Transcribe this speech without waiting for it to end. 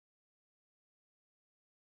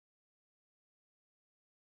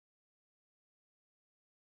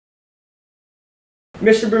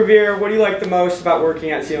Mr. Bouvier, what do you like the most about working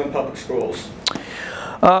at Zeeland Public Schools?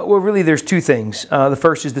 Well, really, there's two things. The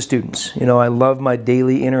first is the students. You know, I love my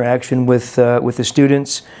daily interaction with the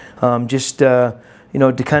students. You know,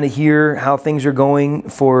 to kind of hear how things are going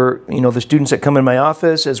for, you know, the students that come in my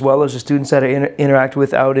office, as well as the students that I interact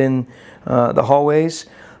with out in the hallways.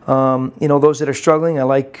 You know, those that are struggling, I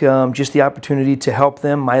like just the opportunity to help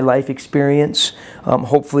them. My life experience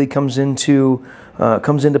hopefully comes into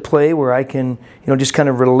play where I can, you know, just kind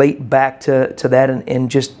of relate back to that and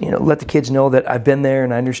just, you know, let the kids know that I've been there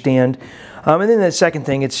and I understand. And then the second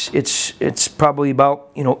thing, it's probably about,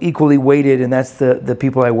 you know, equally weighted, and that's the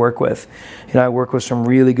people I work with. You know, I work with some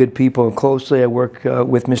really good people closely. I work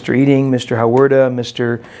with Mr. Eating, Mr. Howarda,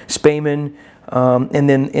 Mr. Spayman, and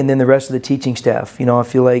then the rest of the teaching staff. You know, I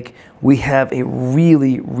feel like we have a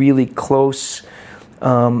really close,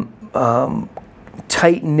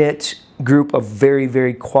 tight-knit group of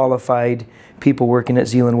very qualified people working at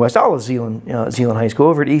Zeeland West, all of Zeeland High School,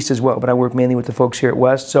 over at East as well, but I work mainly with the folks here at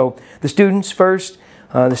West. So the students first,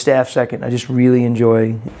 the staff second. I just really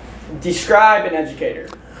enjoy. Describe an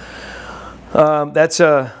educator. That's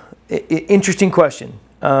an interesting question.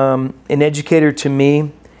 An educator to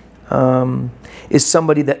me is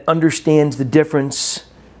somebody that understands the difference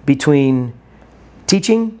between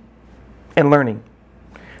teaching and learning.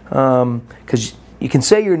 Because you can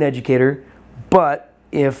say you're an educator, but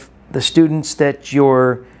if the students that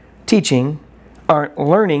you're teaching aren't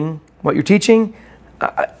learning what you're teaching,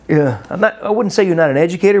 I wouldn't say you're not an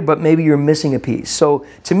educator, but maybe you're missing a piece. So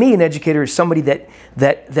to me, an educator is somebody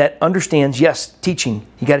that understands, yes, teaching,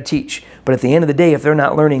 you got to teach. But at the end of the day, if they're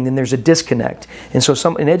not learning, then there's a disconnect. And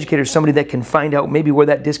so an educator is somebody that can find out maybe where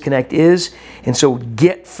that disconnect is, and so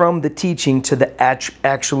get from the teaching to the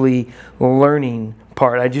actually learning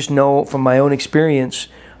part. I just know from my own experience,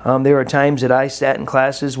 there are times that I sat in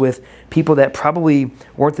classes with people that probably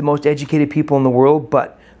weren't the most educated people in the world,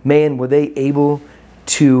 but man, were they able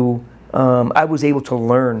to, I was able to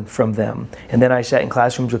learn from them. And then I sat in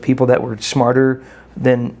classrooms with people that were smarter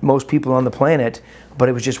than most people on the planet, but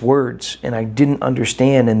it was just words, and I didn't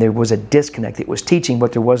understand, and there was a disconnect. It was teaching,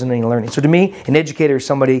 but there wasn't any learning. So to me, an educator is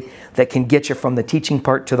somebody that can get you from the teaching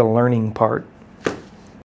part to the learning part.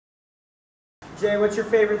 Jay, what's your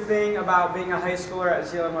favorite thing about being a high schooler at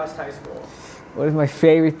Zeeland West High School? What is my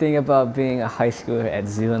favorite thing about being a high schooler at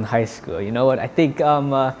Zeeland High School? You know what? I think a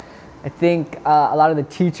lot of the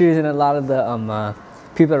teachers and a lot of the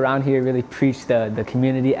people around here really preach the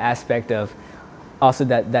community aspect of also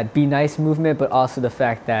that be nice movement, but also the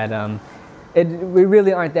fact that we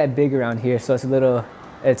really aren't that big around here, so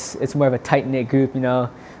it's more of a tight-knit group. You know,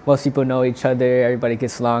 most people know each other, everybody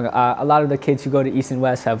gets along. A lot of the kids who go to East and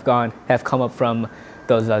West have come up from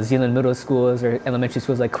those Zeeland middle schools or elementary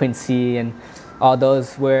schools like Quincy and all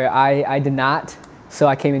those, where I did not. So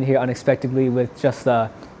I came in here unexpectedly with just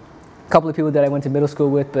a couple of people that I went to middle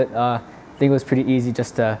school with, but I think it was pretty easy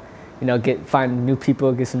just to, you know, find new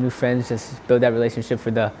people, get some new friends, just build that relationship for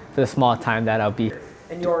the small time that I'll be.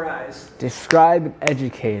 In your eyes. Describe an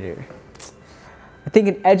educator. I think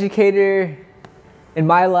an educator, in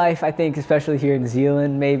my life, I think especially here in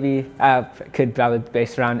Zeeland, maybe, could probably be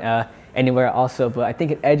based around anywhere also, but I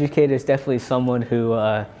think an educator is definitely someone who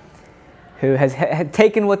has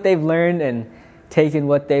taken what they've learned and taken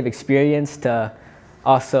what they've experienced to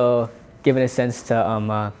also give it a sense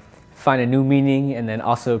to find a new meaning, and then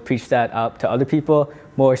also preach that up to other people.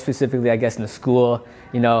 More specifically, I guess, in the school,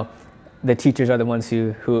 you know, the teachers are the ones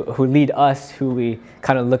who lead us, who we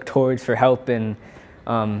kind of look towards for help, and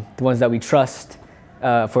the ones that we trust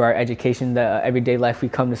for our education, the everyday life we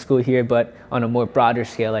come to school here. But on a more broader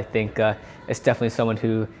scale, I think it's definitely someone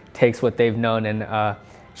who takes what they've known and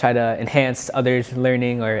try to enhance others'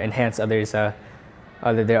 learning or enhance others'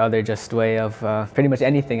 their other just way of pretty much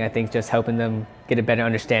anything. I think just helping them get a better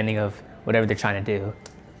understanding of whatever they're trying to do.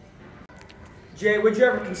 Jay, would you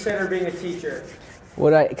ever consider being a teacher?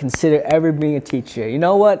 Would I consider ever being a teacher? You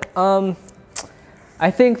know what?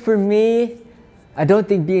 I think for me, I don't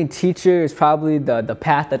think being a teacher is probably the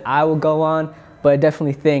path that I will go on, but I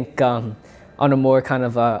definitely think on a more kind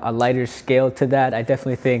of a lighter scale to that, I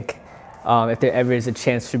definitely think if there ever is a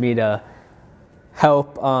chance for me to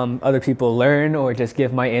help other people learn or just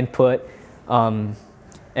give my input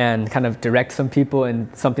and kind of direct some people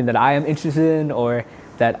in something that I am interested in or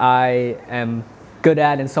that I am good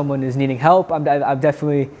at and someone is needing help, I'm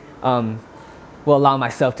definitely will allow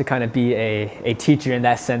myself to kind of be a teacher in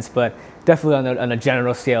that sense, but definitely on a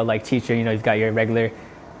general scale, like teacher, you know, you've got your regular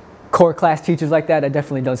core class teachers like that. I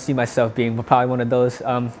definitely don't see myself being probably one of those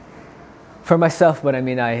for myself, but I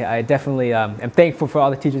mean, I definitely am thankful for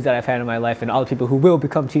all the teachers that I've had in my life and all the people who will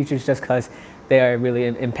become teachers just because they are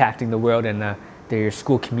really impacting the world and their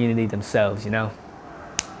school community themselves, you know?